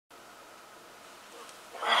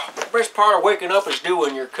best part of waking up is dew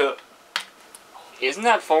in your cup. Isn't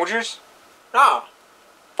that Folgers? Nah.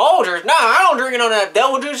 Folgers? Nah, I don't drink none of that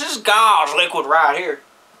devil juice. This is God's liquid right here.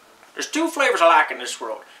 There's two flavors I like in this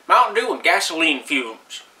world. Mountain Dew and gasoline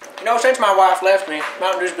fumes. You know, since my wife left me,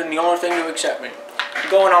 Mountain Dew's been the only thing to accept me. I'm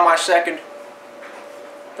going on my second,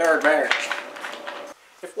 third marriage.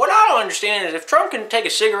 If what I don't understand is if Trump can take a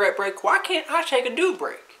cigarette break, why can't I take a dew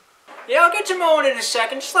break? Yeah, I'll get to mowing in a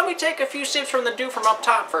second. Just let me take a few sips from the dew from up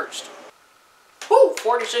top first. Woo,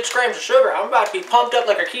 46 grams of sugar. I'm about to be pumped up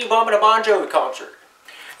like a key bump at a Bon Jovi concert.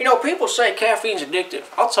 You know, people say caffeine's addictive.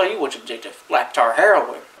 I'll tell you what's addictive. Black tar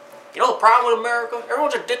heroin. You know the problem with America?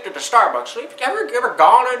 Everyone's addicted to Starbucks. So have you ever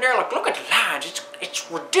gone in there? Like, look at the lines. It's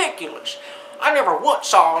ridiculous. I never once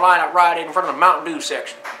saw a line right in front of the Mountain Dew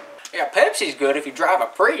section. Yeah, Pepsi's good if you drive a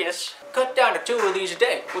Prius. Cut down to 2 of these a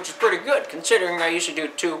day, which is pretty good, considering I used to do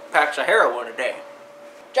 2 packs of heroin a day.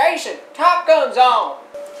 Jason, Top Gun's on!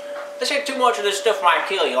 They say too much of this stuff might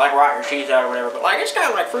kill you, like rot your teeth out or whatever, but like it's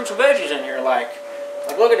got like fruits and veggies in here, like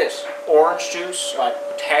look at this. Orange juice, like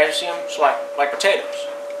potassium, it's like potatoes.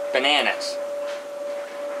 Bananas.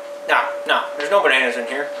 No, there's no bananas in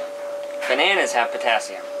here. Bananas have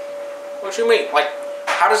potassium. What you mean? Like,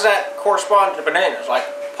 how does that correspond to bananas? Like,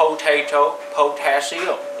 potato,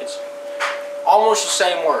 potassium. It's almost the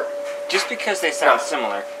same word. Just because they sound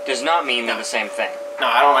similar does not mean they're the same thing. No,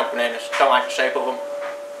 I don't like bananas. Don't like the shape of them.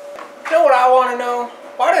 You know what I want to know?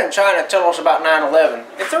 Why didn't China tell us about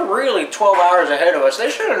 9/11? If they're really 12 hours ahead of us, they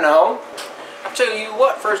should have known. I'll tell you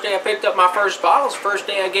what, first day I picked up my first bottles, first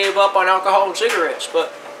day I gave up on alcohol and cigarettes,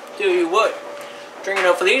 but tell you what, drinking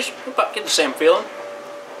enough of these, you'll about get the same feeling.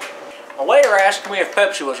 A waiter asked me if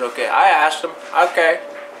Pepsi was okay. I asked him, okay,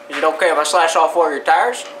 is it okay if I slash all 4 of your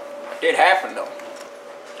tires? It did happen though.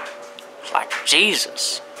 It's like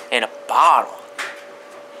Jesus in a bottle.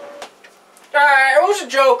 Alright, who's a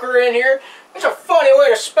joker in here? It's a funny way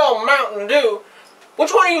to spell Mountain Dew.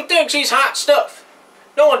 Which one of you thinks he's hot stuff?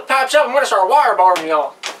 No one pops up and wants to start wirebarring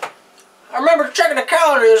y'all. I remember checking the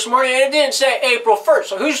calendar this morning and it didn't say April 1st.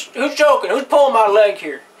 So who's joking? Who's pulling my leg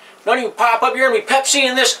here? None of you pop up here and be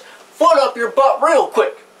Pepsi-ing this foot up your butt real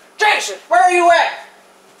quick. Jason, where are you at?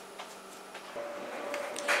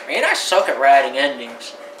 Man, I suck at writing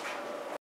endings.